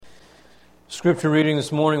Scripture reading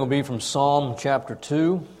this morning will be from Psalm chapter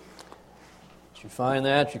 2. As you find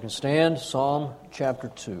that, you can stand. Psalm chapter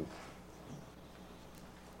 2.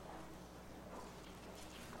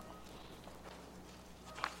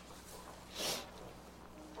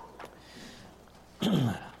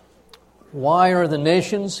 Why are the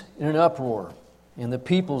nations in an uproar, and the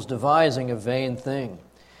peoples devising a vain thing?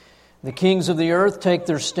 The kings of the earth take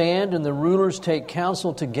their stand, and the rulers take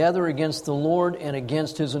counsel together against the Lord and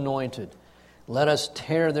against His anointed. Let us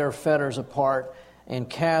tear their fetters apart and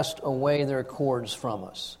cast away their cords from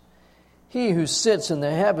us. He who sits in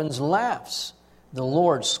the heavens laughs. The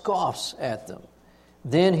Lord scoffs at them.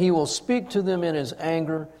 Then He will speak to them in His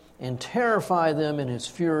anger and terrify them in His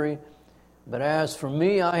fury. But as for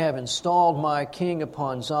me, I have installed my king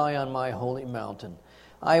upon Zion, my holy mountain.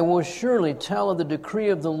 I will surely tell of the decree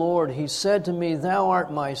of the Lord. He said to me, Thou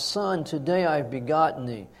art my son, today I have begotten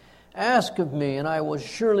thee. Ask of me, and I will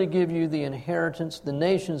surely give you the inheritance, the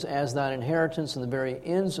nations as thine inheritance, and the very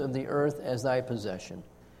ends of the earth as thy possession.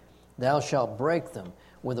 Thou shalt break them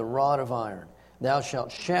with a rod of iron. Thou shalt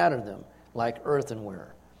shatter them like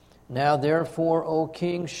earthenware. Now therefore, O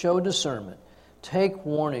king, show discernment. Take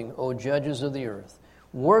warning, O judges of the earth.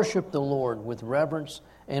 Worship the Lord with reverence,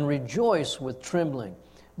 and rejoice with trembling.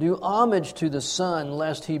 Do homage to the Son,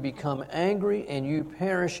 lest He become angry, and you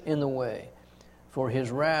perish in the way. For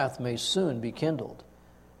His wrath may soon be kindled.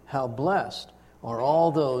 How blessed are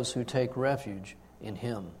all those who take refuge in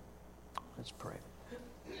Him. Let's pray.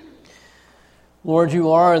 Lord, You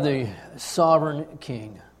are the sovereign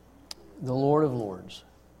King, the Lord of lords,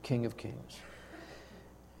 King of kings.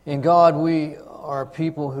 And God, we are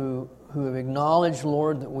people who have acknowledged,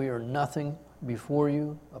 Lord, that we are nothing before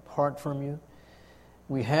You, apart from You.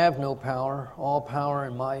 We have no power. All power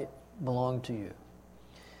and might belong to You.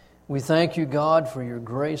 We thank You, God, for Your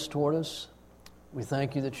grace toward us. We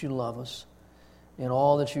thank You that You love us and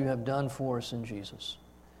all that You have done for us in Jesus.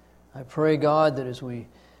 I pray, God, that as we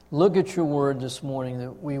look at Your word this morning,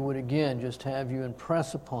 that we would again just have You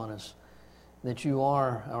impress upon us that You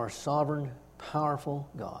are our sovereign, powerful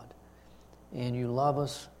God, and You love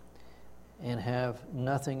us and have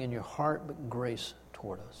nothing in Your heart but grace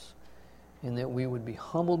toward us, and that we would be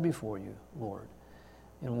humbled before You, Lord,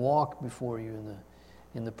 and walk before You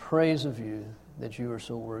in the praise of You that You are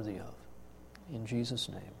so worthy of. In Jesus'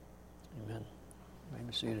 name, amen. You may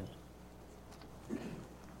be seated.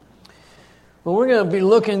 Well, we're going to be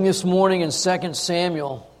looking this morning in 2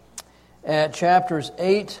 Samuel at chapters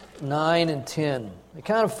 8, 9, and 10. They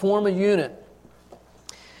kind of form a unit.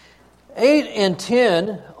 8 and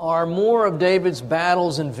 10 are more of David's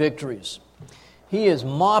battles and victories. He is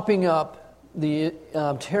mopping up the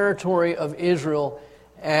territory of Israel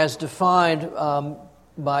as defined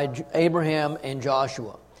by Abraham and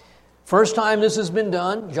Joshua. First time this has been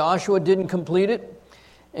done, Joshua didn't complete it,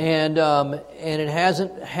 and it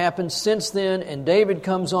hasn't happened since then. And David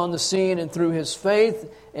comes on the scene, and through his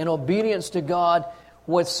faith and obedience to God,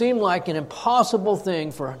 what seemed like an impossible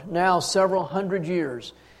thing for now several hundred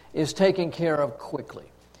years is taken care of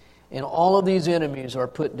quickly. And all of these enemies are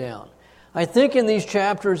put down. I think in these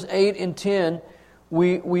chapters 8 and 10,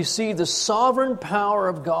 we see the sovereign power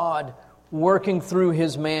of God working through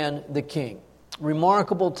His man, the king.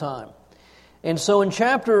 Remarkable time. And so in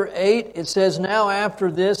chapter 8, it says, Now after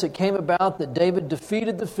this, it came about that David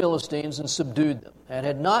defeated the Philistines and subdued them. That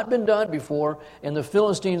had not been done before, and the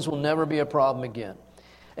Philistines will never be a problem again.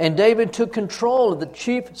 And David took control of the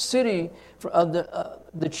chief city from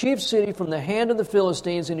the hand of the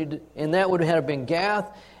Philistines, and that would have been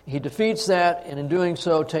Gath. He defeats that, and in doing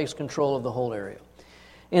so, takes control of the whole area.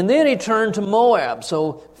 And then he turned to Moab.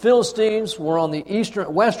 So Philistines were on the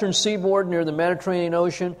western seaboard near the Mediterranean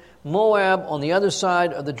Ocean. Moab on the other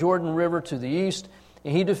side of the Jordan River to the east.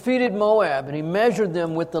 And he defeated Moab, and he measured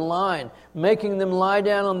them with the line, making them lie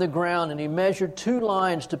down on the ground. And he measured 2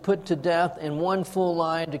 lines to put to death and 1 full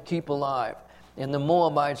line to keep alive. And the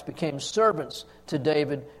Moabites became servants to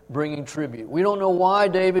David, bringing tribute. We don't know why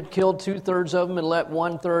David killed 2/3 of them and let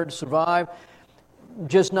 1/3 survive.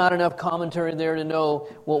 Just not enough commentary there to know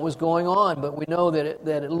what was going on. But we know that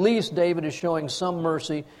at least David is showing some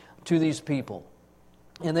mercy to these people.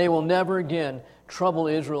 And they will never again trouble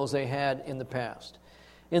Israel as they had in the past.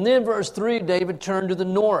 And then verse 3, David turned to the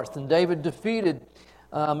north, and David defeated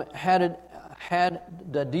Hadadezer.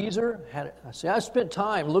 See, I spent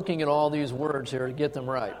time looking at all these words here to get them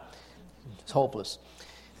right. It's hopeless.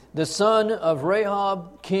 The son of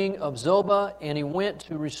Rahab, king of Zobah, and he went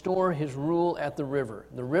to restore his rule at the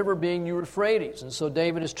river being Euphrates. And so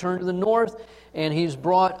David has turned to the north, and he's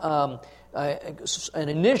brought an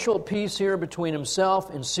initial peace here between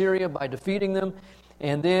himself and Syria by defeating them.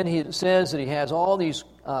 And then he says that he has all these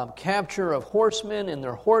capture of horsemen and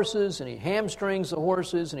their horses, and he hamstrings the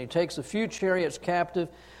horses, and he takes a few chariots captive.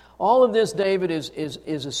 All of this David is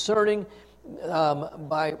asserting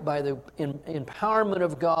by the empowerment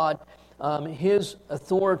of God his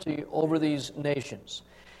authority over these nations.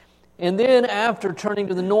 And then after turning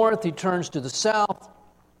to the north, he turns to the south,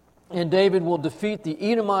 and David will defeat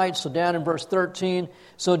the Edomites. So down in verse 13,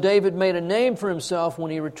 so David made a name for himself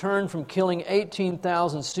when he returned from killing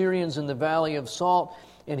 18,000 Syrians in the Valley of Salt,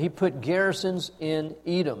 and he put garrisons in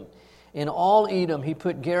Edom. In all Edom he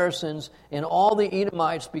put garrisons, and all the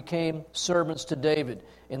Edomites became servants to David.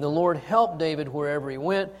 And the Lord helped David wherever he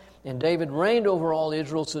went, and David reigned over all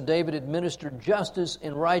Israel, so David administered justice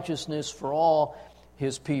and righteousness for all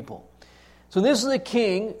his people. So this is a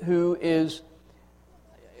king who is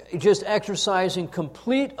just exercising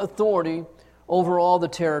complete authority over all the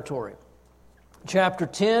territory. Chapter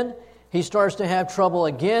 10, he starts to have trouble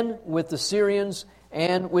again with the Syrians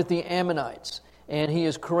and with the Ammonites. And he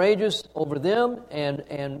is courageous over them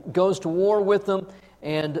and goes to war with them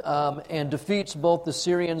and defeats both the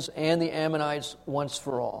Syrians and the Ammonites once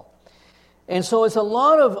for all. And so it's a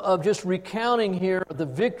lot of just recounting here the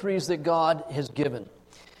victories that God has given.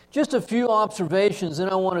 Just a few observations, then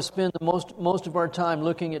I want to spend the most of our time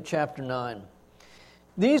looking at chapter 9.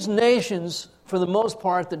 These nations, for the most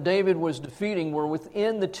part, that David was defeating were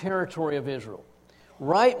within the territory of Israel,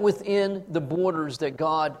 right within the borders that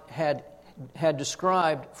God had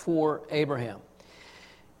described for Abraham.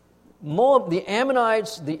 The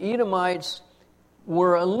Ammonites, the Edomites,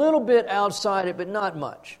 were a little bit outside it, but not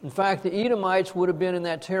much. In fact, the Edomites would have been in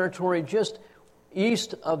that territory just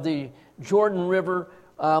east of the Jordan River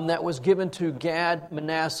that was given to Gad,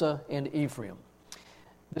 Manasseh, and Ephraim.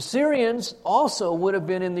 The Syrians also would have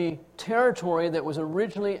been in the territory that was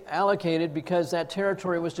originally allocated because that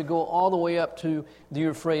territory was to go all the way up to the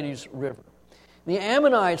Euphrates River. The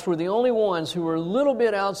Ammonites were the only ones who were a little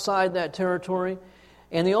bit outside that territory,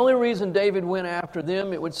 and the only reason David went after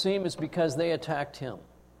them, it would seem, is because they attacked him.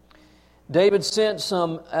 David sent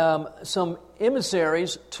some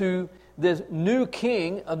emissaries to the new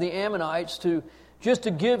king of the Ammonites to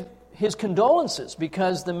give his condolences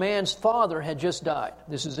because the man's father had just died.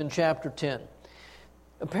 This is in chapter 10.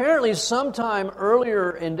 Apparently, sometime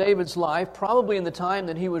earlier in David's life, probably in the time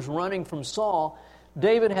that he was running from Saul,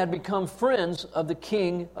 David had become friends of the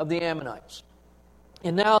king of the Ammonites.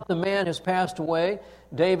 And now that the man has passed away,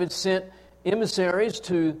 David sent emissaries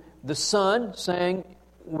to the son saying,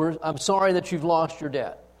 I'm sorry that you've lost your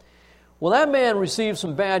dad. Well, that man received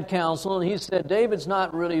some bad counsel, and he said, David's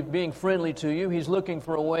not really being friendly to you. He's looking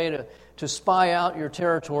for a way to spy out your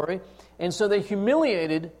territory. And so they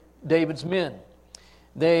humiliated David's men.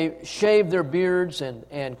 They shaved their beards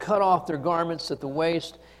and cut off their garments at the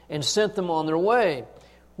waist and sent them on their way,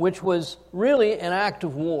 which was really an act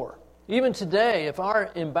of war. Even today, if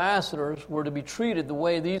our ambassadors were to be treated the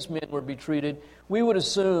way these men would be treated, we would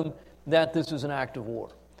assume that this is an act of war.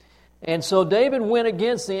 And so David went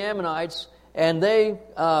against the Ammonites, and they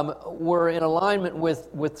were in alignment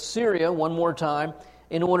with Syria one more time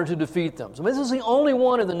in order to defeat them. So this is the only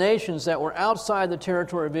one of the nations that were outside the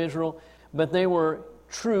territory of Israel, but they were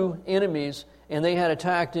true enemies, and they had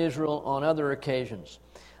attacked Israel on other occasions.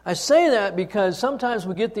 I say that because sometimes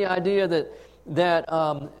we get the idea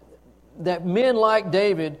that men like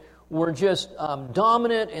David were just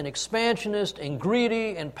dominant and expansionist and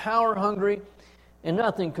greedy and power-hungry, and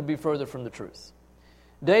nothing could be further from the truth.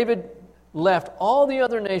 David left all the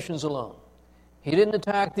other nations alone. He didn't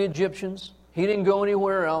attack the Egyptians. He didn't go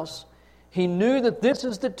anywhere else. He knew that this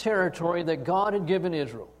is the territory that God had given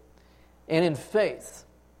Israel. And in faith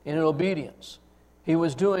and in obedience, he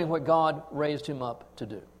was doing what God raised him up to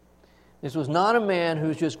do. This was not a man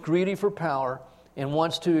who's just greedy for power and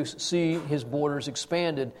wants to see his borders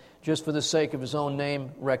expanded just for the sake of his own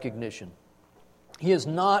name recognition. He is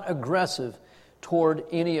not aggressive toward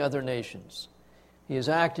any other nations. He is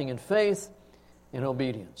acting in faith and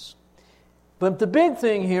obedience. But the big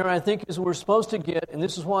thing here, I think, is we're supposed to get, and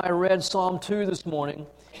this is why I read Psalm 2 this morning,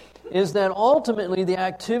 is that ultimately the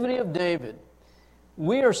activity of David,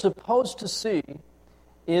 we are supposed to see,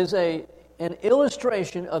 is an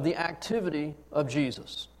illustration of the activity of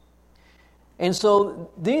Jesus. And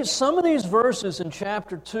so some of these verses in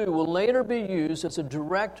chapter 2 will later be used as a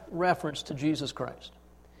direct reference to Jesus Christ.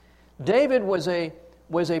 David was a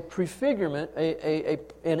prefigurement,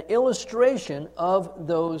 an illustration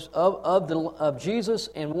of Jesus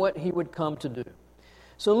and what he would come to do.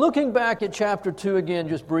 So looking back at chapter 2 again,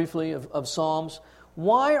 just briefly, of Psalms,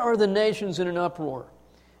 why are the nations in an uproar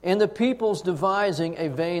and the peoples devising a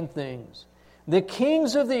vain things? The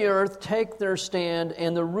kings of the earth take their stand,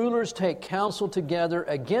 and the rulers take counsel together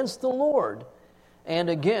against the Lord and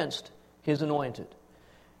against His anointed.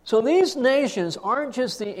 So these nations aren't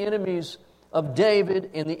just the enemies of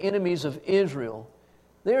David and the enemies of Israel.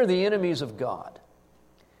 They are the enemies of God.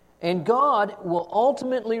 And God will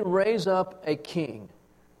ultimately raise up a king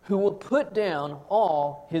who will put down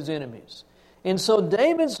all his enemies. And so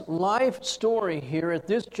David's life story here at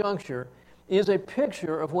this juncture is a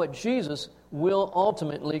picture of what Jesus will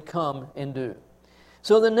ultimately come and do.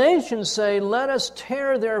 So the nations say, "Let us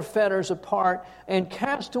tear their fetters apart and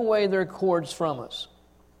cast away their cords from us."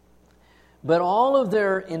 But all of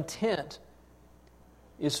their intent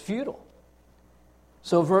is futile.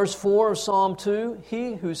 So verse 4 of Psalm 2,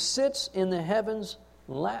 "He who sits in the heavens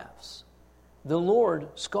laughs. The Lord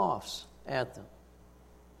scoffs at them."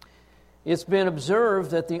 It's been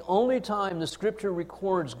observed that the only time the Scripture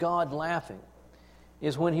records God laughing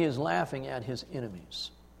is when He is laughing at His enemies.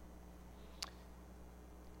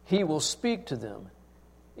 He will speak to them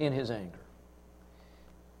in His anger.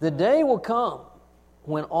 The day will come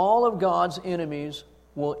when all of God's enemies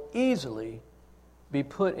will easily be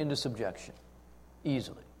put into subjection.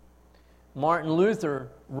 Easily. Martin Luther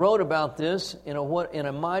wrote about this in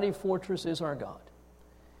a mighty fortress is our God.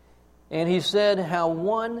 And he said how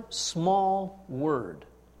one small word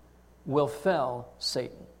will fell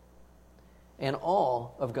Satan and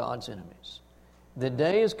all of God's enemies. The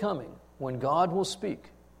day is coming when God will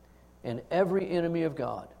speak and every enemy of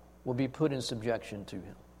God will be put in subjection to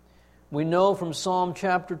Him. We know from Psalm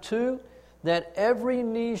chapter 2 that every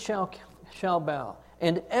knee shall bow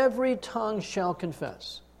and every tongue shall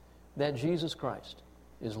confess that Jesus Christ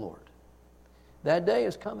is Lord. That day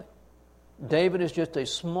is coming. David is just a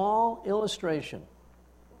small illustration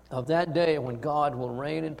of that day when God will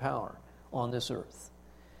reign in power on this earth.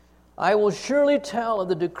 "I will surely tell of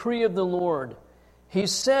the decree of the Lord. He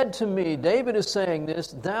said to me," David is saying this,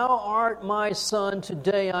 "Thou art my son,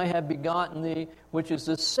 today I have begotten thee," which is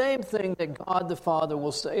the same thing that God the Father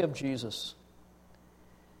will say of Jesus.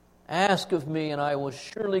 "Ask of me, and I will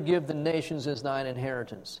surely give the nations as thine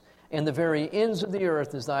inheritance, and the very ends of the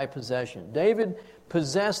earth as thy possession." David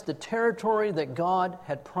possessed the territory that God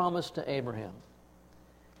had promised to Abraham.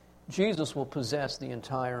 Jesus will possess the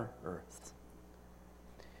entire earth.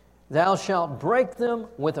 "Thou shalt break them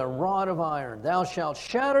with a rod of iron. Thou shalt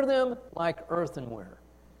shatter them like earthenware,"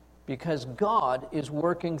 because God is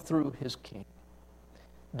working through His king.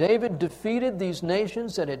 David defeated these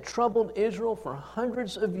nations that had troubled Israel for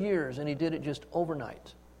hundreds of years, and he did it just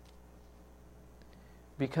overnight.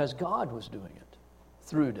 Because God was doing it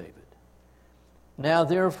through David. "Now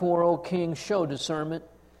therefore, O king, show discernment.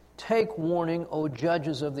 Take warning, O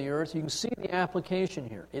judges of the earth." You can see the application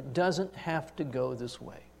here. It doesn't have to go this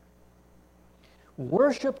way.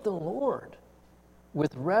 "Worship the Lord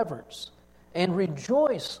with reverence and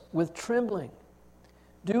rejoice with trembling.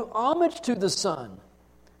 Do homage to the Son,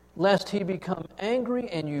 lest He become angry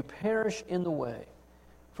and you perish in the way,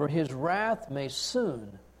 for His wrath may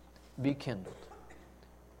soon be kindled."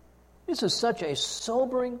 This is such a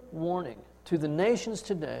sobering warning to the nations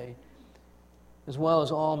today, as well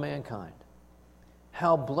as all mankind.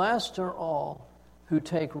 How blessed are all who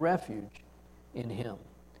take refuge in Him.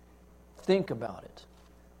 Think about it.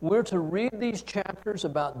 We're to read these chapters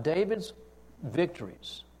about David's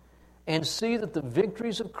victories and see that the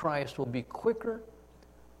victories of Christ will be quicker,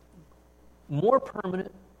 more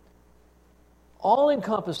permanent,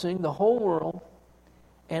 all-encompassing the whole world,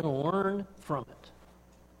 and learn from it.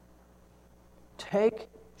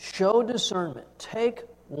 Show discernment, take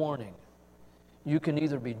warning. You can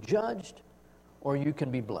either be judged or you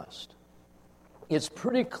can be blessed. It's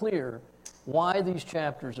pretty clear why these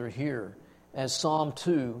chapters are here, as Psalm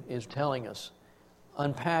 2 is telling us,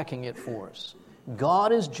 unpacking it for us.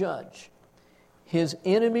 God is judge. His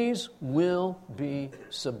enemies will be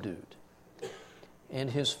subdued, and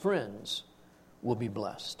His friends will be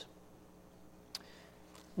blessed.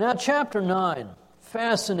 Now, chapter 9.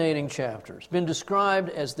 Fascinating chapter. It's been described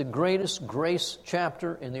as the greatest grace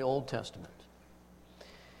chapter in the Old Testament.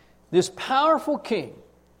 This powerful king,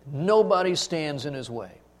 nobody stands in his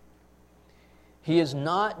way. He is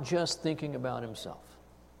not just thinking about himself,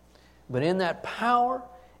 but in that power,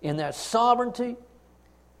 in that sovereignty,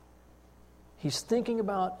 he's thinking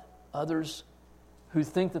about others who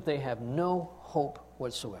think that they have no hope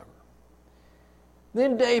whatsoever.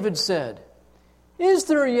 Then David said, "Is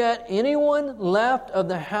there yet anyone left of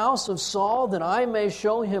the house of Saul that I may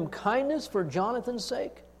show him kindness for Jonathan's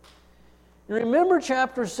sake?" And remember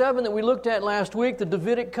chapter 7 that we looked at last week, the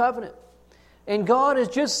Davidic covenant. And God has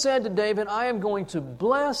just said to David, "I am going to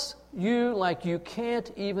bless you like you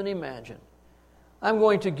can't even imagine. I'm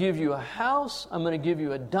going to give you a house. I'm going to give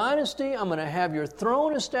you a dynasty. I'm going to have your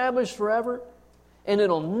throne established forever, and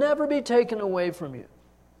it'll never be taken away from you.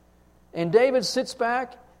 And David sits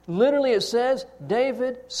back. Literally it says,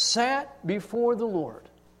 David sat before the Lord,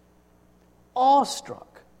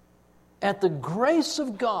 awestruck at the grace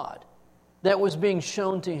of God that was being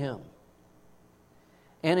shown to him.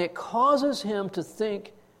 And it causes him to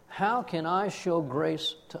think, how can I show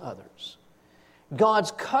grace to others?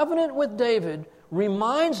 God's covenant with David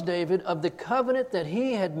reminds David of the covenant that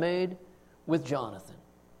he had made with Jonathan.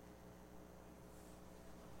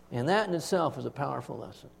 And that in itself is a powerful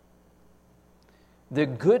lesson. The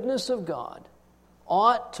goodness of God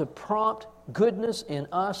ought to prompt goodness in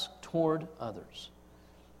us toward others.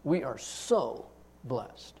 We are so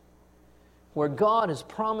blessed. Where God has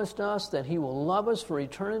promised us that He will love us for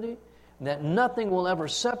eternity, and that nothing will ever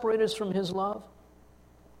separate us from His love,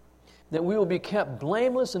 that we will be kept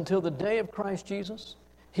blameless until the day of Christ Jesus.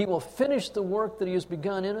 He will finish the work that He has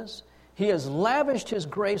begun in us. He has lavished His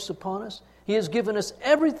grace upon us. He has given us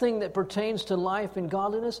everything that pertains to life and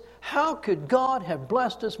godliness. How could God have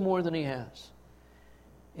blessed us more than He has?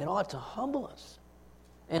 It ought to humble us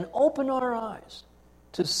and open our eyes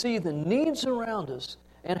to see the needs around us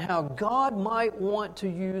and how God might want to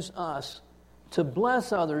use us to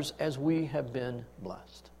bless others as we have been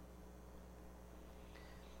blessed.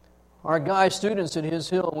 Our guy students at His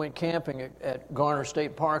Hill went camping at Garner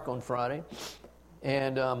State Park on Friday,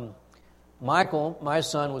 and Michael, my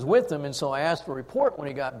son, was with them, and so I asked for a report when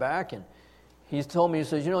he got back, and he told me, he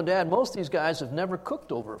says, Dad, most of these guys have never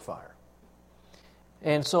cooked over a fire.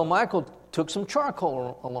 And so Michael took some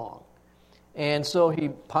charcoal along. And so he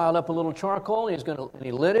piled up a little charcoal, and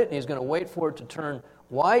he lit it, and he's going to wait for it to turn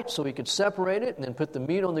white so he could separate it and then put the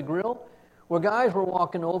meat on the grill. Where guys were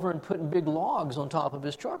walking over and putting big logs on top of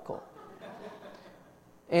his charcoal.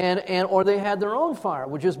 Or they had their own fire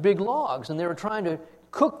with just big logs, and they were trying to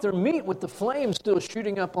cook their meat with the flames still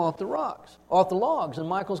shooting up off the logs. And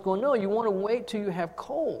Michael's going, no, you want to wait till you have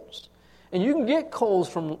coals. And you can get coals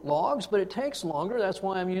from logs, but it takes longer. That's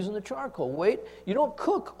why I'm using the charcoal. Wait, you don't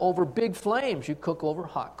cook over big flames. You cook over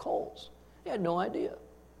hot coals. He had no idea.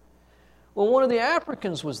 Well, one of the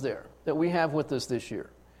Africans was there that we have with us this year.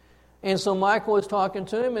 And so Michael was talking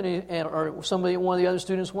to him, one of the other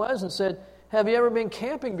students was, and said, have you ever been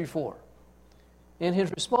camping before? And his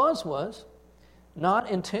response was, not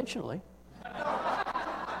intentionally.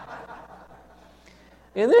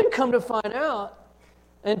 And then come to find out,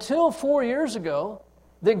 until 4 years ago,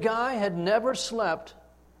 the guy had never slept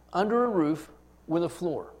under a roof with a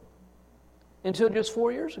floor. Until just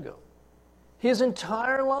 4 years ago. His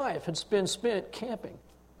entire life had been spent camping.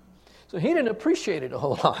 So he didn't appreciate it a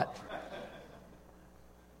whole lot.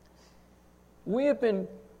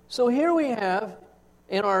 So here we have,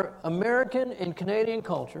 in our American and Canadian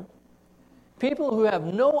culture, people who have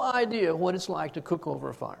no idea what it's like to cook over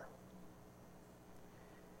a fire.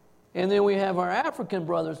 And then we have our African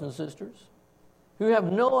brothers and sisters who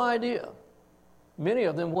have no idea, many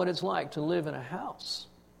of them, what it's like to live in a house,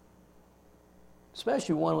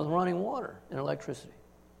 especially one with running water and electricity.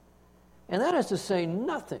 And that is to say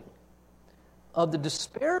nothing of the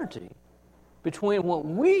disparity between what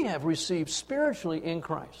we have received spiritually in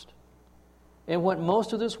Christ and what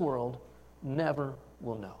most of this world never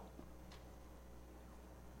will know.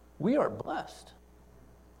 We are blessed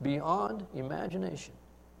beyond imagination.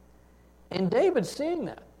 And David's seeing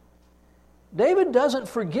that. David doesn't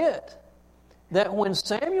forget that when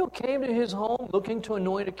Samuel came to his home looking to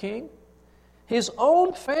anoint a king, his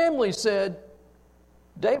own family said,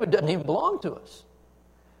 David doesn't even belong to us.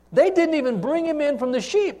 They didn't even bring him in from the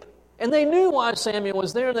sheep. And they knew why Samuel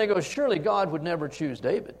was there, and they go, surely God would never choose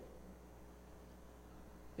David.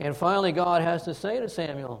 And finally God has to say to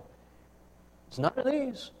Samuel, it's none of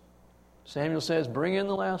these. Samuel says, bring in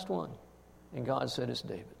the last one. And God said, it's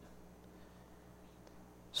David.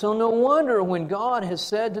 So no wonder when God has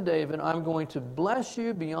said to David, I'm going to bless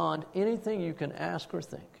you beyond anything you can ask or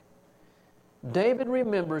think. David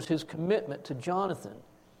remembers his commitment to Jonathan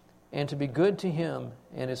and to be good to him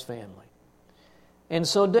and his family. And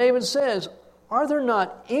so David says, are there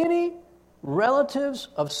not any relatives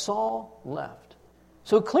of Saul left?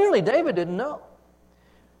 So clearly David didn't know.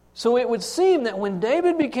 So it would seem that when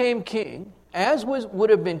David became king, as would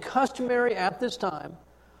have been customary at this time,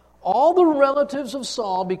 all the relatives of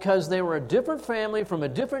Saul, because they were a different family from a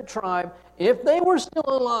different tribe, if they were still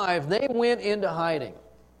alive, they went into hiding.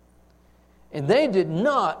 And they did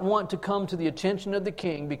not want to come to the attention of the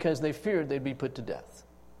king because they feared they'd be put to death.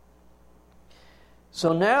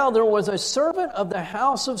 So now there was a servant of the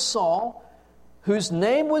house of Saul whose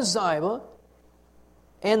name was Ziba,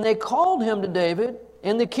 And they called him to David,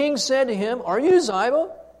 and the king said to him, "Are you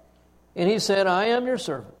Ziba?" And he said, "I am your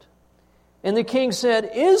servant." And the king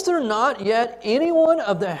said, "Is there not yet anyone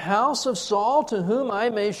of the house of Saul to whom I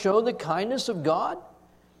may show the kindness of God?"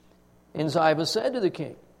 And Ziba said to the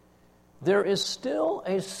king, "There is still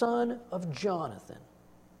a son of Jonathan."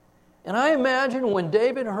 And I imagine when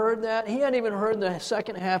David heard that, he hadn't even heard the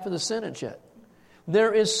second half of the sentence yet.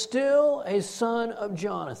 There is still a son of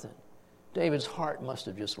Jonathan. David's heart must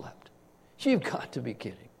have just leapt. You've got to be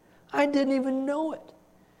kidding. I didn't even know it.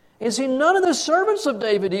 And see, none of the servants of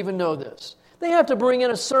David even know this. They have to bring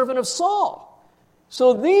in a servant of Saul.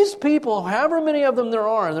 So these people, however many of them there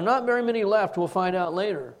are, and there are not very many left, we'll find out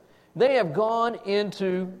later, they have gone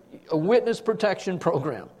into a witness protection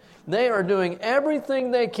program. They are doing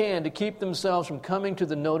everything they can to keep themselves from coming to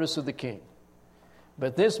the notice of the king.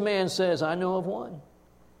 But this man says, "I know of one,"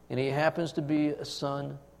 and he happens to be a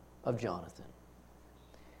son of Jonathan.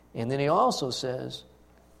 And then he also says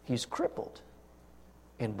he's crippled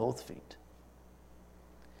in both feet.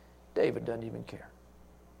 David doesn't even care.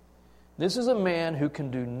 This is a man who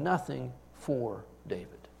can do nothing for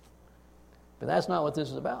David. But that's not what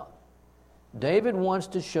this is about. David wants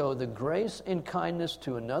to show the grace and kindness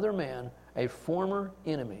to another man, a former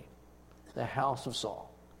enemy, the house of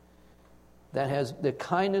Saul, that has the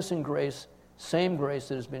kindness and grace, same grace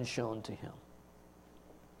that has been shown to him.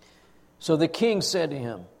 So the king said to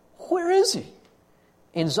him, "Where is he?"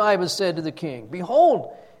 And Ziba said to the king,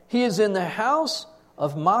 "Behold, he is in the house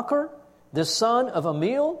of Machir, the son of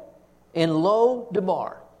Amiel, in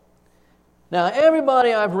Lo-debar." Now,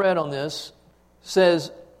 everybody I've read on this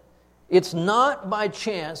says it's not by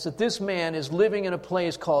chance that this man is living in a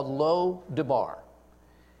place called Lo-debar.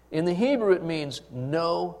 In the Hebrew, it means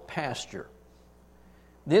no pasture.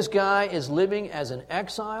 This guy is living as an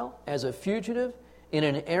exile, as a fugitive, in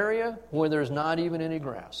an area where there's not even any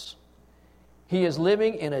grass. He is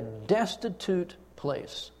living in a destitute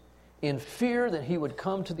place, in fear that he would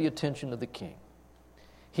come to the attention of the king.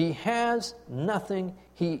 He has nothing,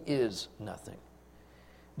 he is nothing.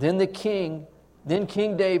 Then King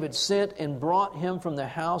David sent and brought him from the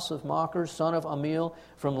house of Machir, son of Amiel,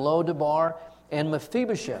 from Lo-debar, and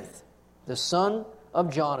Mephibosheth, the son of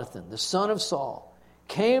Jonathan, the son of Saul,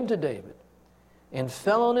 came to David and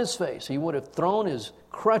fell on his face. He would have thrown his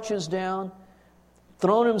crutches down,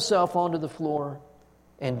 thrown himself onto the floor,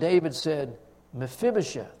 and David said,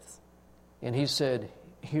 "Mephibosheth." And he said,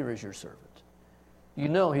 "Here is your servant." You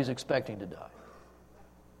know he's expecting to die.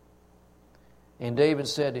 And David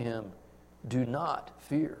said to him, "Do not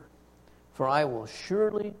fear, for I will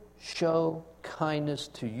surely show kindness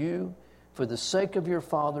to you for the sake of your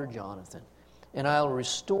father Jonathan, and I will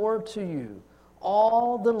restore to you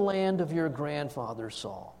all the land of your grandfather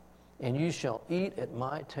Saul, and you shall eat at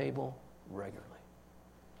my table regularly."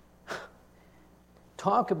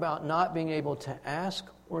 Talk about not being able to ask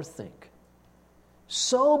or think.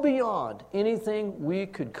 So beyond anything we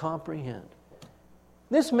could comprehend.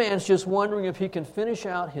 This man's just wondering if he can finish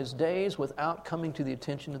out his days without coming to the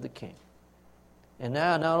attention of the king. And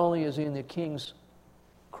now, not only is he in the king's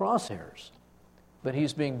crosshairs, but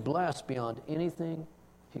he's being blessed beyond anything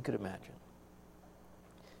he could imagine.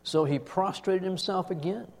 So he prostrated himself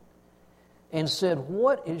again and said,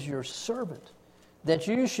 "What is your servant, that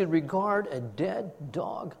you should regard a dead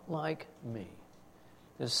dog like me?"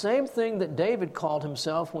 The same thing that David called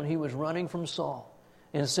himself when he was running from Saul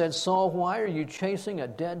and said, "Saul, why are you chasing a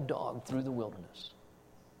dead dog through the wilderness?"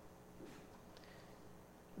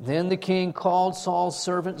 Then the king called Saul's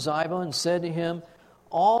servant Ziba and said to him,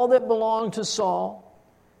 "All that belonged to Saul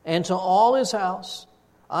and to all his house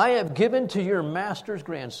I have given to your master's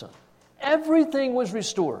grandson." Everything was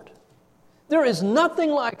restored. There is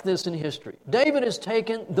nothing like this in history. David has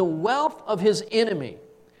taken the wealth of his enemy,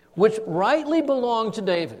 which rightly belonged to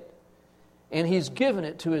David, and he's given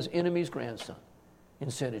it to his enemy's grandson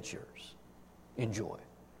and said, "It's yours. Enjoy."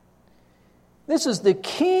 This is the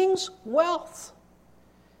king's wealth.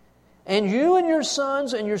 "And you and your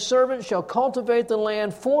sons and your servants shall cultivate the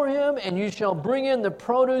land for him, and you shall bring in the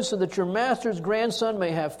produce so that your master's grandson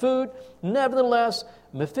may have food. Nevertheless,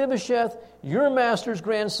 Mephibosheth, your master's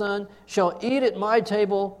grandson, shall eat at my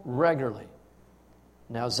table regularly."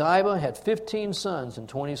 Now Ziba had 15 sons and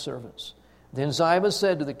 20 servants. Then Ziba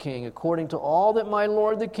said to the king, "According to all that my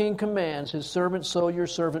lord the king commands his servant, so your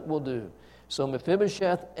servant will do." So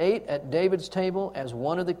Mephibosheth ate at David's table as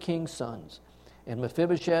one of the king's sons. And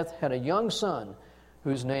Mephibosheth had a young son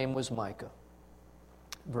whose name was Micah.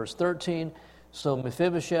 Verse 13, so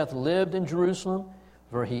Mephibosheth lived in Jerusalem,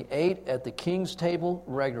 for he ate at the king's table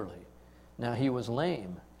regularly. Now he was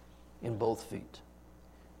lame in both feet.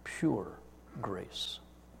 Pure grace.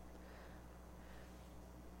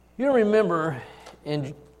 You remember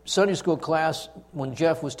in Sunday school class when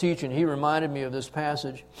Jeff was teaching, he reminded me of this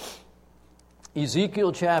passage.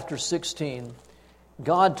 Ezekiel chapter 16,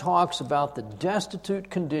 God talks about the destitute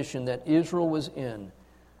condition that Israel was in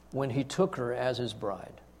when he took her as his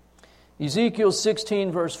bride. Ezekiel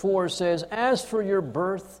 16 verse 4 says, "As for your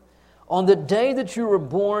birth, on the day that you were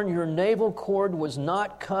born, your navel cord was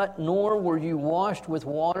not cut, nor were you washed with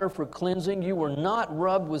water for cleansing. You were not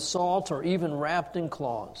rubbed with salt or even wrapped in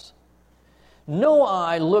cloths. No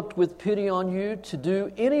eye looked with pity on you to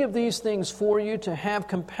do any of these things for you, to have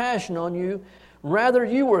compassion on you. Rather,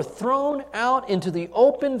 you were thrown out into the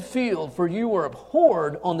open field, for you were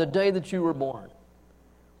abhorred on the day that you were born."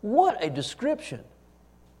 What a description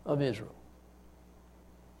of Israel.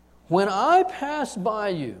 "When I passed by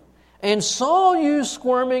you and saw you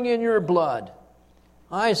squirming in your blood,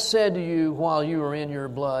 I said to you while you were in your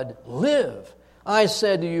blood, 'Live.' I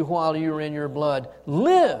said to you while you were in your blood,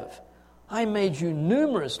 'Live.' I made you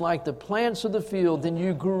numerous like the plants of the field. Then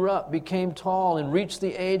you grew up, became tall, and reached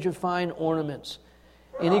the age of fine ornaments."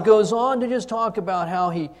 And he goes on to just talk about how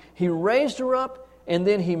he raised her up, and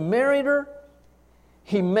then he married her.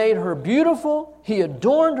 He made her beautiful. He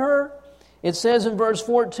adorned her. It says in verse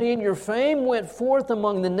 14, "Your fame went forth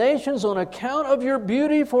among the nations on account of your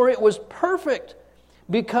beauty, for it was perfect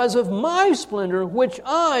because of my splendor, which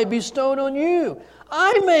I bestowed on you."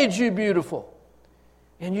 I made you beautiful,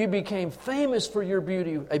 and you became famous for your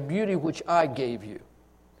beauty, a beauty which I gave you.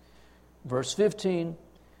 Verse 15,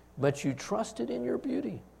 "But you trusted in your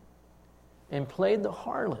beauty and played the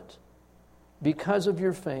harlot because of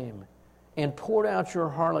your fame, and poured out your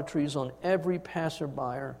harlotries on every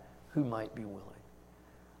passerby who might be willing.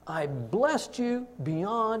 I blessed you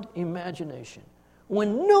beyond imagination.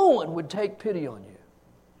 When no one would take pity on you,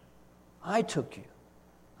 I took you.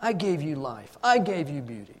 I gave you life. I gave you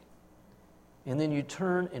beauty." And then you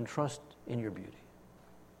turn and trust in your beauty.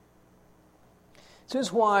 This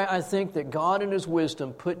is why I think that God in His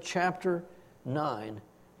wisdom put chapter 9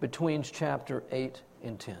 between chapter 8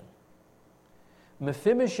 and 10.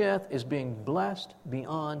 Mephibosheth is being blessed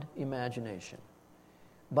beyond imagination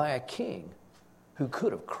by a king who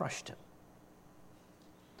could have crushed him,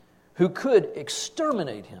 who could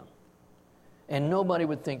exterminate him, and nobody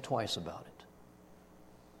would think twice about it.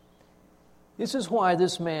 This is why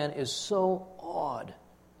this man is so awed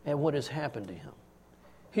at what has happened to him.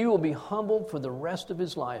 He will be humbled for the rest of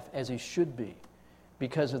his life, as he should be,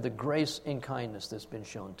 because of the grace and kindness that's been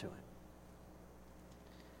shown to him.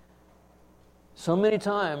 So many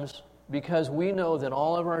times, because we know that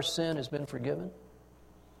all of our sin has been forgiven,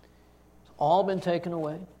 it's all been taken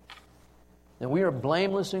away, that we are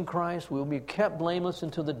blameless in Christ, we will be kept blameless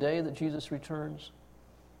until the day that Jesus returns,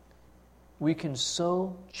 we can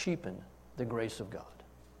so cheapen the grace of God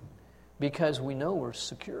because we know we're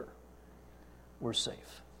secure, we're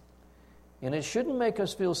safe. And it shouldn't make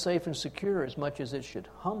us feel safe and secure as much as it should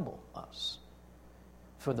humble us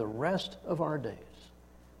for the rest of our days,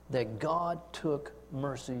 that God took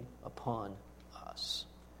mercy upon us.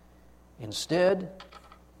 Instead,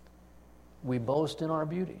 we boast in our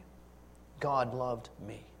beauty. God loved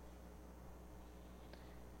me.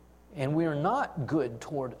 And we are not good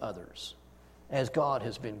toward others as God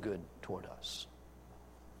has been good toward us.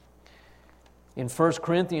 In 1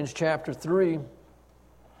 Corinthians chapter 3,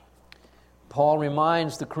 Paul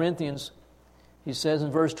reminds the Corinthians, he says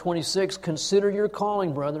in verse 26, "Consider your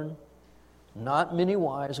calling, brethren. Not many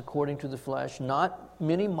wise according to the flesh, not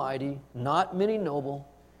many mighty, not many noble,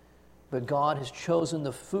 but God has chosen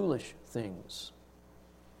the foolish things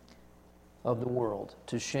of the world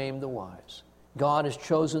to shame the wise. God has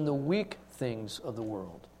chosen the weak things of the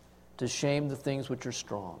world to shame the things which are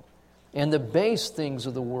strong. And the base things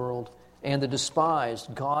of the world and the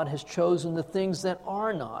despised, God has chosen the things that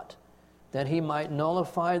are not, that He might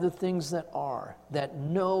nullify the things that are, that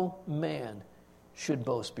no man should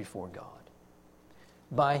boast before God.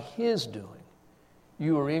 By His doing,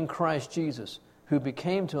 you are in Christ Jesus, who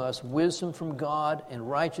became to us wisdom from God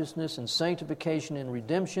and righteousness and sanctification and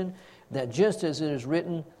redemption, that just as it is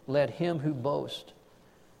written, let him who boast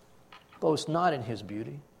not in his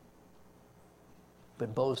beauty,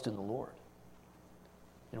 but boast in the Lord,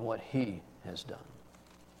 in what He has done."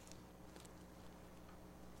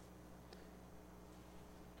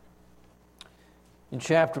 In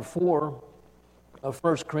chapter 4 of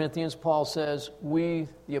 1 Corinthians, Paul says, we,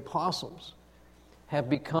 the apostles, have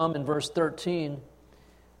become, in verse 13,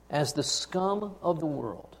 as the scum of the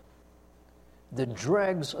world, the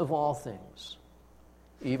dregs of all things,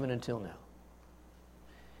 even until now.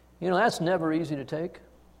 You know, that's never easy to take.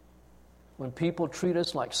 When people treat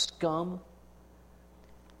us like scum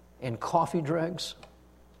and coffee dregs,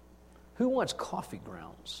 Who wants coffee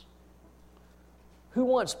grounds? Who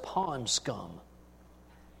wants pond scum?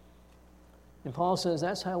 And Paul says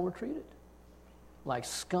that's how we're treated, like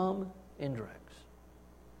scum and dregs.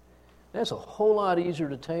 That's a whole lot easier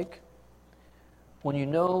to take when you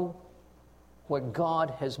know what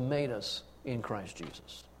God has made us in Christ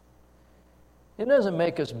Jesus. It doesn't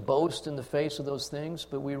make us boast in the face of those things,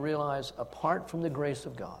 but we realize apart from the grace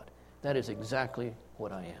of God, that is exactly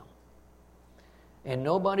what I am. And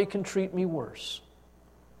nobody can treat me worse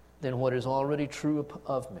than what is already true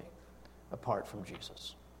of me apart from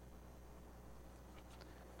Jesus.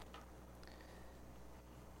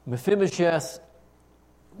 Mephibosheth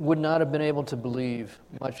would not have been able to believe,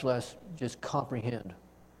 much less just comprehend,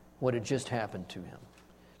 what had just happened to him.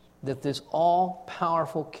 That this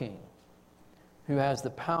all-powerful king, who has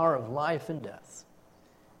the power of life and death,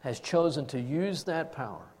 has chosen to use that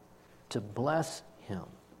power to bless him,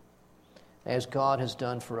 as God has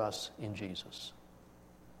done for us in Jesus.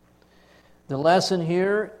 The lesson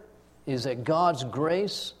here is that God's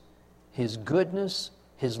grace, His goodness,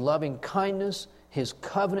 His loving kindness, His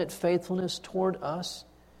covenant faithfulness toward us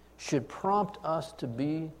should prompt us to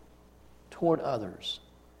be toward others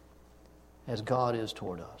as God is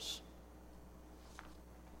toward us.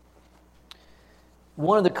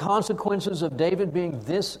 One of the consequences of David being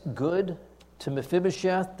this good to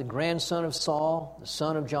Mephibosheth, the grandson of Saul, the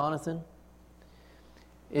son of Jonathan,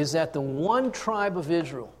 is that the one tribe of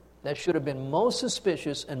Israel that should have been most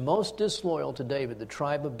suspicious and most disloyal to David, the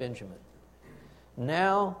tribe of Benjamin,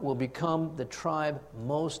 now will become the tribe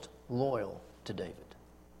most loyal to David.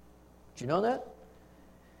 Did you know that?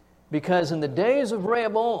 Because in the days of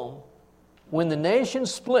Rehoboam, when the nation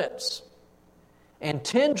splits and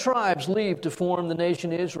 10 tribes leave to form the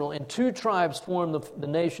nation Israel and 2 tribes form the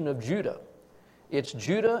nation of Judah, it's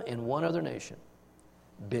Judah and one other nation,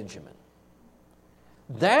 Benjamin.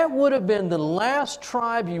 That would have been the last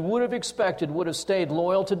tribe you would have expected would have stayed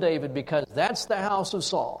loyal to David, because that's the house of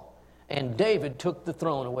Saul. And David took the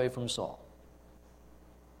throne away from Saul.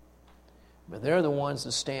 But they're the ones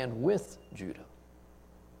that stand with Judah.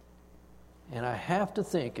 And I have to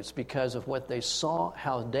think it's because of what they saw,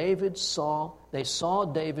 how David saw, they saw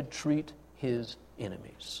David treat his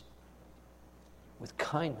enemies with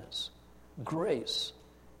kindness, grace,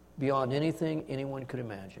 beyond anything anyone could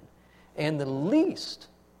imagine. And the least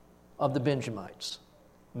of the Benjamites,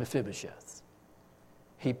 Mephibosheth,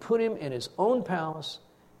 he put him in his own palace,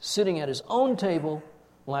 sitting at his own table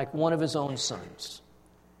like one of his own sons.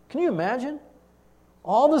 Can you imagine?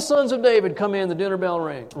 All the sons of David come in, the dinner bell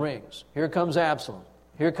rings. Here comes Absalom.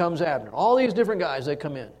 Here comes Abner. All these different guys, they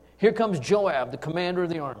come in. Here comes Joab, the commander of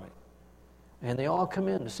the army. And they all come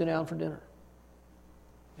in to sit down for dinner.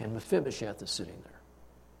 And Mephibosheth is sitting there.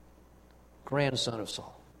 Grandson of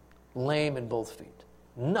Saul. Lame in both feet.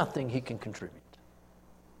 Nothing he can contribute.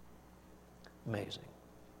 Amazing.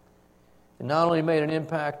 It not only made an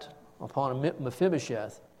impact upon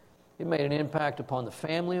Mephibosheth, it made an impact upon the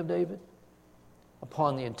family of David,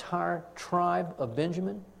 upon the entire tribe of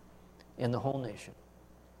Benjamin, and the whole nation.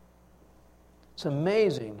 It's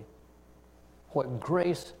amazing what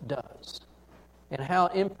grace does and how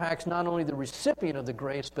it impacts not only the recipient of the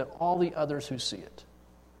grace, but all the others who see it.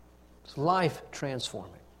 It's life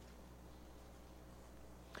transforming.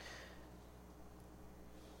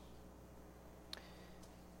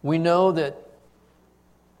 We know that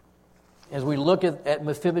as we look at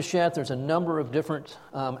Mephibosheth, there's a number of different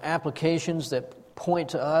applications that point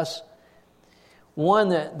to us. One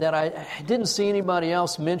that I didn't see anybody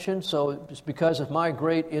else mention, so it's because of my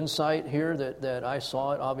great insight here that I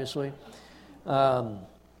saw it, obviously.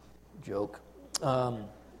 Joke.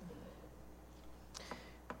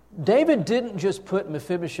 David didn't just put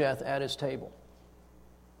Mephibosheth at his table.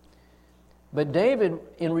 But David,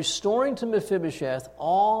 in restoring to Mephibosheth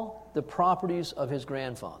all the properties of his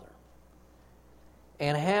grandfather,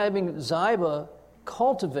 and having Ziba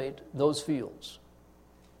cultivate those fields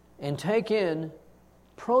and take in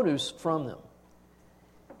produce from them,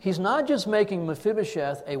 he's not just making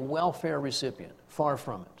Mephibosheth a welfare recipient, far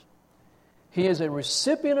from it. He is a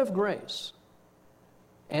recipient of grace.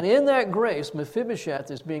 And in that grace,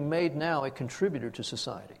 Mephibosheth is being made now a contributor to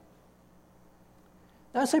society.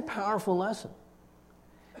 That's a powerful lesson.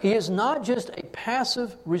 He is not just a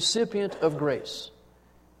passive recipient of grace.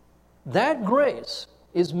 That grace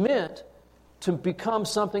is meant to become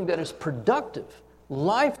something that is productive,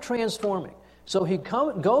 life-transforming. So he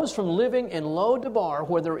goes from living in Lo-Debar,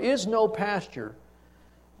 where there is no pasture,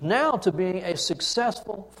 now to being a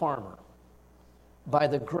successful farmer by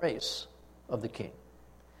the grace of the king.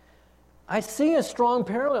 I see a strong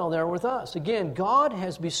parallel there with us. Again, God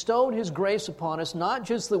has bestowed His grace upon us, not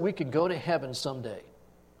just that we could go to heaven someday,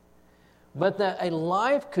 but that a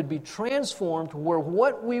life could be transformed where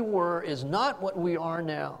what we were is not what we are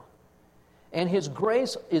now. And His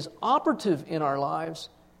grace is operative in our lives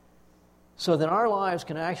so that our lives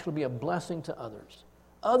can actually be a blessing to others.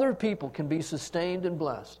 Other people can be sustained and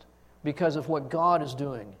blessed because of what God is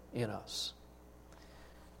doing in us.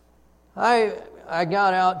 I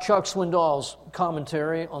got out Chuck Swindoll's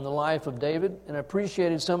commentary on the life of David and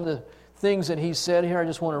appreciated some of the things that he said here. I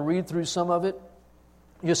just want to read through some of it.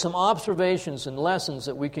 Just some observations and lessons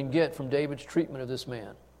that we can get from David's treatment of this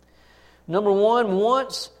man. Number one,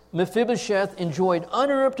 once Mephibosheth enjoyed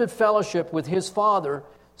uninterrupted fellowship with his father,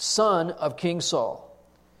 son of King Saul.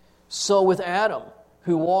 So with Adam,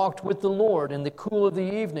 who walked with the Lord in the cool of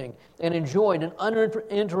the evening and enjoyed an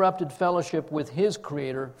uninterrupted fellowship with his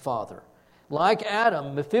Creator Father. Like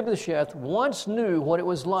Adam, Mephibosheth once knew what it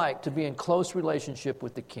was like to be in close relationship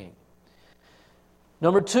with the king.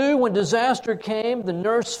 Number two, when disaster came, the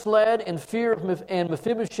nurse fled in fear, and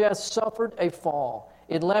Mephibosheth suffered a fall.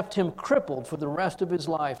 It left him crippled for the rest of his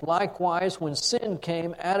life. Likewise, when sin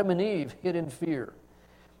came, Adam and Eve hid in fear.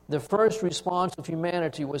 The first response of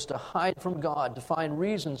humanity was to hide from God, to find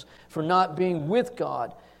reasons for not being with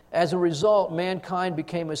God. As a result, mankind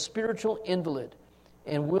became a spiritual invalid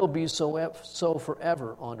and will be so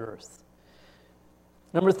forever on earth.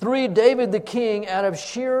 Number three, David the king, out of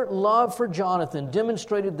sheer love for Jonathan,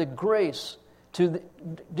 demonstrated grace to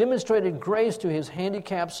his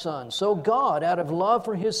handicapped son. So God, out of love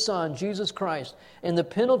for His Son, Jesus Christ, and the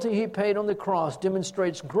penalty He paid on the cross,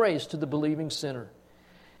 demonstrates grace to the believing sinner.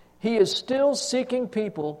 He is still seeking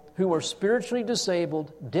people who are spiritually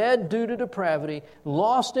disabled, dead due to depravity,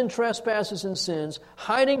 lost in trespasses and sins,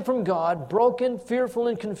 hiding from God, broken, fearful,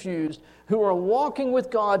 and confused, who are walking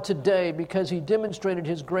with God today because He demonstrated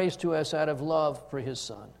His grace to us out of love for His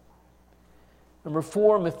Son. Number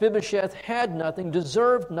four, Mephibosheth had nothing,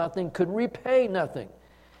 deserved nothing, could repay nothing.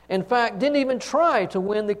 In fact, didn't even try to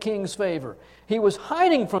win the king's favor. He was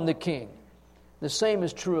hiding from the king. The same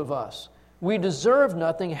is true of us. We deserved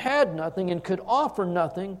nothing, had nothing, and could offer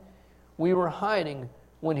nothing. We were hiding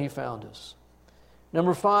when He found us.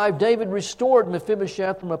 Number five, David restored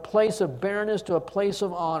Mephibosheth from a place of barrenness to a place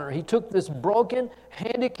of honor. He took this broken,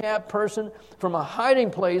 handicapped person from a hiding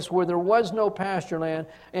place where there was no pasture land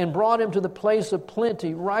and brought him to the place of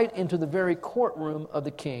plenty, right into the very courtroom of the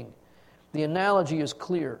king. The analogy is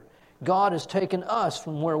clear. God has taken us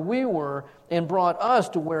from where we were and brought us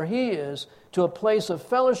to where He is, to a place of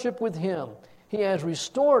fellowship with Him. He has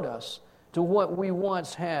restored us to what we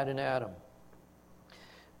once had in Adam.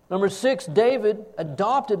 Number six, David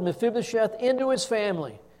adopted Mephibosheth into his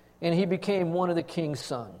family, and he became one of the king's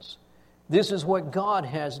sons. This is what God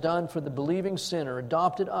has done for the believing sinner,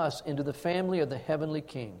 adopted us into the family of the heavenly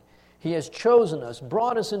King. He has chosen us,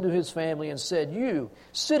 brought us into His family, and said, "You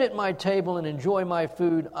sit at my table and enjoy my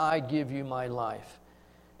food. I give you my life."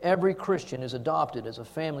 Every Christian is adopted as a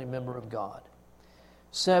family member of God.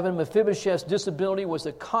 7, Mephibosheth's disability was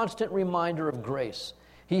a constant reminder of grace.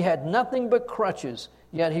 He had nothing but crutches,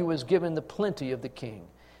 yet he was given the plenty of the king.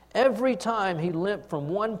 Every time he limped from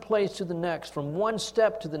one place to the next, from one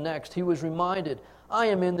step to the next, he was reminded, I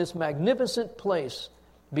am in this magnificent place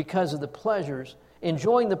because of the pleasures,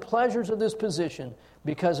 enjoying the pleasures of this position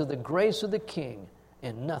because of the grace of the king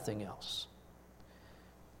and nothing else.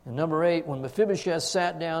 And number 8, when Mephibosheth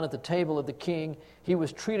sat down at the table of the king, he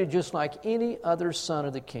was treated just like any other son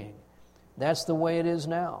of the king. That's the way it is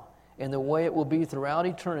now, and the way it will be throughout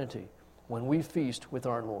eternity when we feast with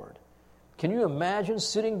our Lord. Can you imagine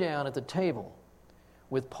sitting down at the table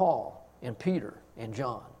with Paul and Peter and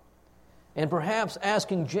John, and perhaps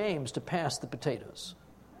asking James to pass the potatoes,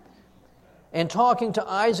 and talking to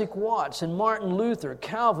Isaac Watts and Martin Luther,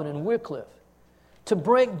 Calvin and Wycliffe, to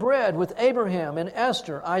break bread with Abraham and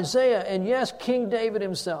Esther, Isaiah, and yes, King David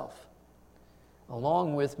himself,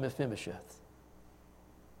 along with Mephibosheth.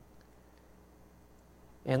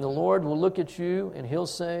 And the Lord will look at you and He'll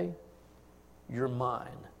say, you're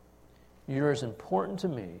mine. You're as important to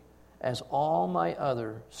me as all my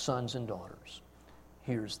other sons and daughters.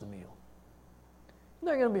 Here's the meal. Isn't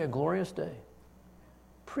that going to be a glorious day?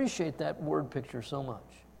 Appreciate that word picture so much.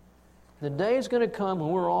 The day is going to come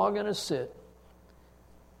when we're all going to sit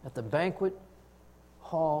at the banquet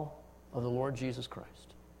hall of the Lord Jesus Christ.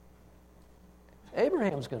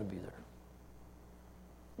 Abraham's going to be there.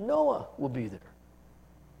 Noah will be there.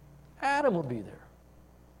 Adam will be there.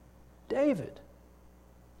 David,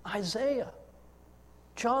 Isaiah,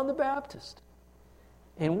 John the Baptist.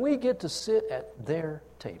 And we get to sit at their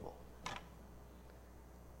table.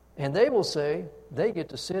 And they will say they get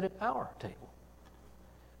to sit at our table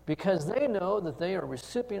because they know that they are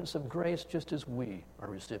recipients of grace just as we are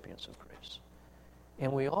recipients of grace.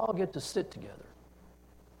 And we all get to sit together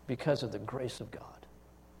because of the grace of God.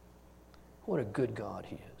 What a good God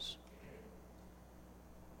He is.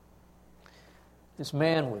 This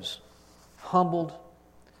man was humbled,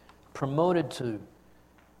 promoted to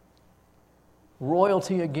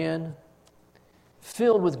royalty again,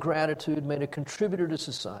 filled with gratitude, made a contributor to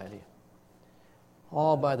society,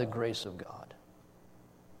 all by the grace of God.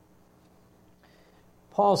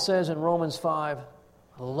 Paul says in Romans 5,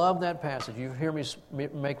 I love that passage. You hear me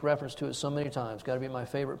make reference to it so many times. It's got to be my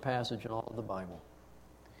favorite passage in all of the Bible.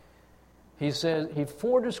 He says, he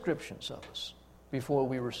four descriptions of us before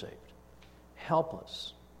we were saved.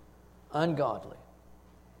 Helpless, ungodly,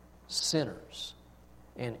 sinners,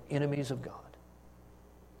 and enemies of God.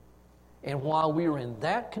 And while we were in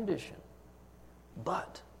that condition,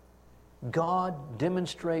 but God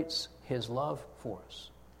demonstrates His love for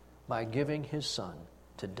us by giving His Son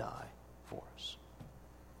to die for us.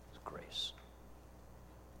 It's grace.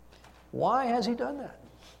 Why has He done that?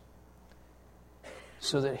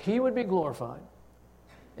 So that He would be glorified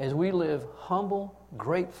as we live humble,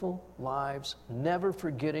 grateful lives, never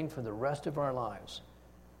forgetting for the rest of our lives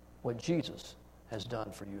what Jesus has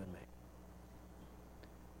done for you and me.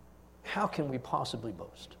 How can we possibly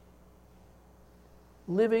boast?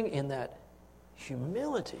 Living in that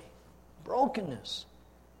humility, brokenness,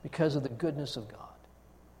 because of the goodness of God.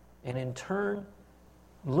 And in turn,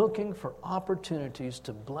 looking for opportunities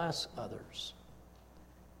to bless others,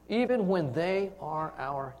 even when they are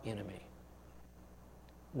our enemy.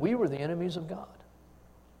 We were the enemies of God,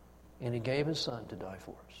 and He gave His Son to die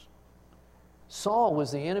for us. Saul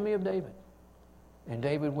was the enemy of David, and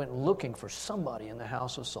David went looking for somebody in the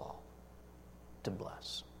house of Saul to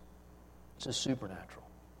bless. It's a supernatural.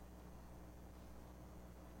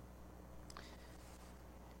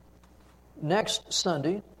 Next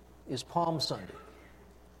Sunday is Palm Sunday,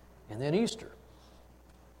 and then Easter.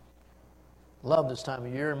 Love this time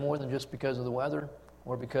of year more than just because of the weather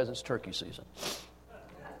or because it's turkey season.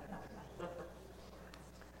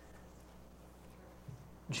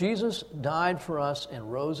 Jesus died for us and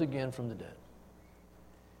rose again from the dead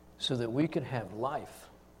so that we could have life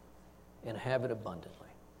and have it abundantly.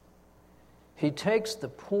 He takes the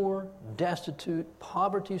poor, destitute,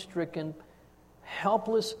 poverty-stricken,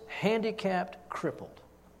 helpless, handicapped, crippled,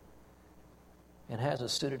 and has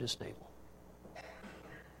us sit at His table.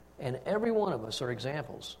 And every one of us are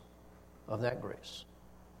examples of that grace.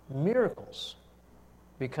 Miracles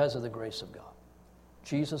because of the grace of God.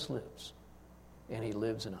 Jesus lives, and He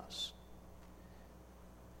lives in us.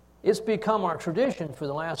 It's become our tradition for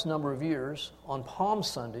the last number of years on Palm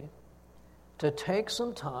Sunday to take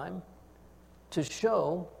some time to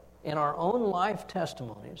show in our own life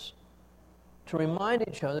testimonies, to remind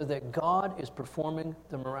each other that God is performing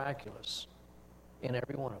the miraculous in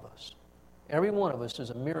every one of us. Every one of us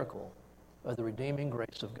is a miracle of the redeeming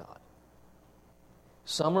grace of God.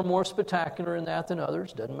 Some are more spectacular in that than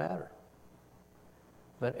others, doesn't matter.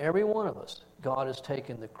 But every one of us, God has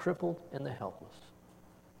taken the crippled and the helpless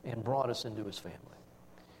and brought us into His family.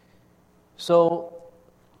 So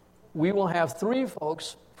we will have 3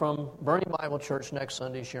 folks from Bernie Bible Church next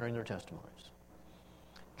Sunday sharing their testimonies.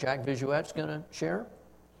 Jack Visuette's going to share.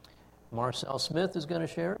 Marcel Smith is going to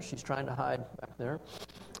share. She's trying to hide back there.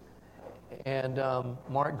 And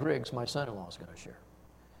Mark Griggs, my son-in-law, is going to share.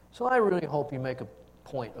 So I really hope you make a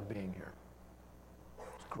point of being here.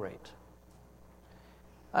 It's great.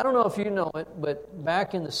 I don't know if you know it, but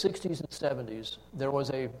back in the 60s and 70s, there was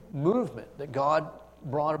a movement that God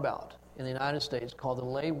brought about in the United States called the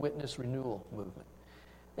Lay Witness Renewal Movement.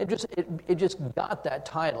 It just got that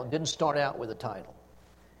title. It didn't start out with a title.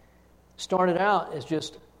 It started out as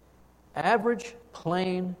just average,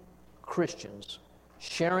 plain Christians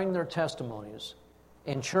sharing their testimonies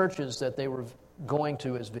in churches that they were going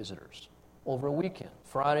to as visitors over a weekend,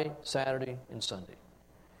 Friday, Saturday, and Sunday.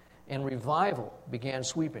 And revival began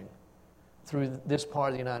sweeping through this part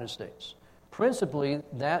of the United States. Principally,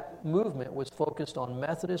 that movement was focused on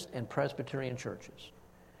Methodist and Presbyterian churches,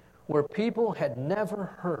 where people had never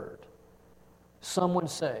heard someone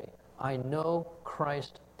say, I know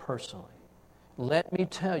Christ personally. Let me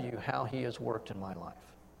tell you how He has worked in my life.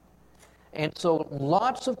 And so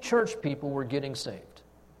lots of church people were getting saved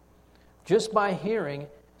just by hearing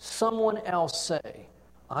someone else say,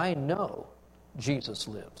 I know Jesus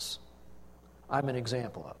lives. I'm an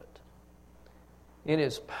example of it. It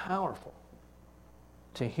is powerful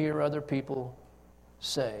to hear other people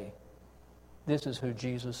say, this is who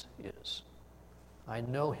Jesus is. I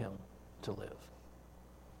know Him to live.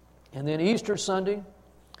 And then Easter Sunday,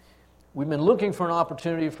 we've been looking for an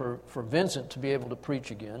opportunity for Vincent to be able to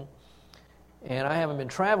preach again. And I haven't been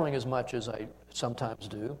traveling as much as I sometimes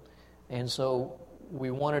do. And so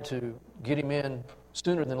we wanted to get him in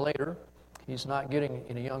sooner than later. He's not getting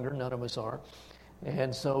any younger, none of us are.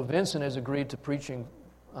 And so Vincent has agreed to preach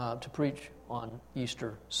on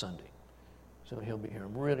Easter Sunday. So he'll be here.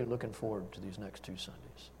 I'm really looking forward to these next 2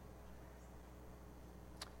 Sundays.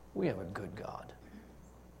 We have a good God.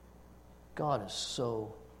 God is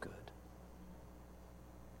so good.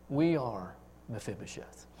 We are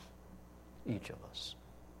Mephibosheth, each of us.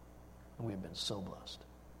 And we've been so blessed.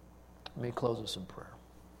 Let me close us in prayer.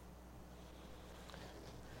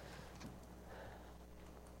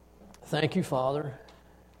 Thank you, Father,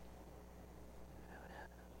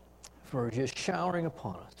 for just showering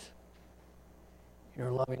upon us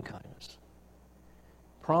your loving kindness,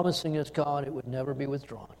 promising us, God, it would never be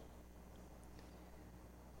withdrawn,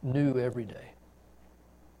 new every day.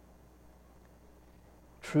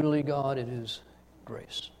 Truly, God, it is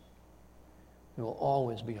grace. It will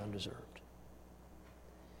always be undeserved.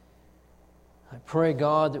 I pray,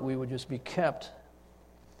 God, that we would just be kept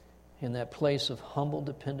in that place of humble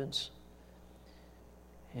dependence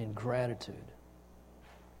and gratitude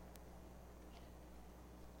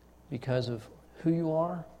because of who you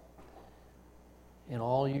are and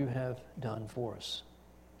all you have done for us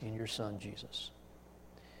in your Son, Jesus.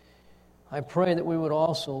 I pray that we would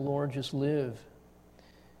also, Lord, just live,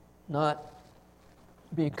 not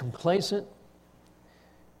be complacent,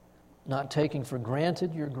 not taking for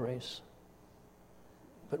granted your grace,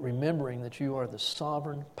 but remembering that you are the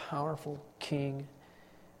sovereign, powerful King,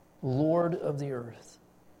 Lord of the earth,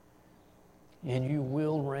 and you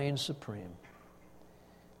will reign supreme,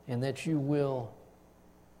 and that you will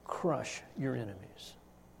crush your enemies.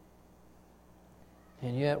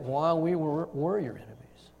 And yet, while we were your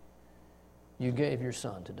enemies, you gave your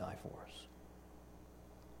Son to die for us.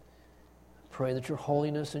 Pray that your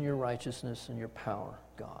holiness and your righteousness and your power,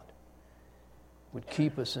 God, would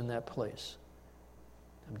keep us in that place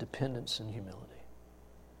of dependence and humility.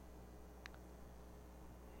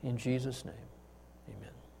 In Jesus' name,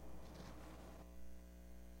 amen.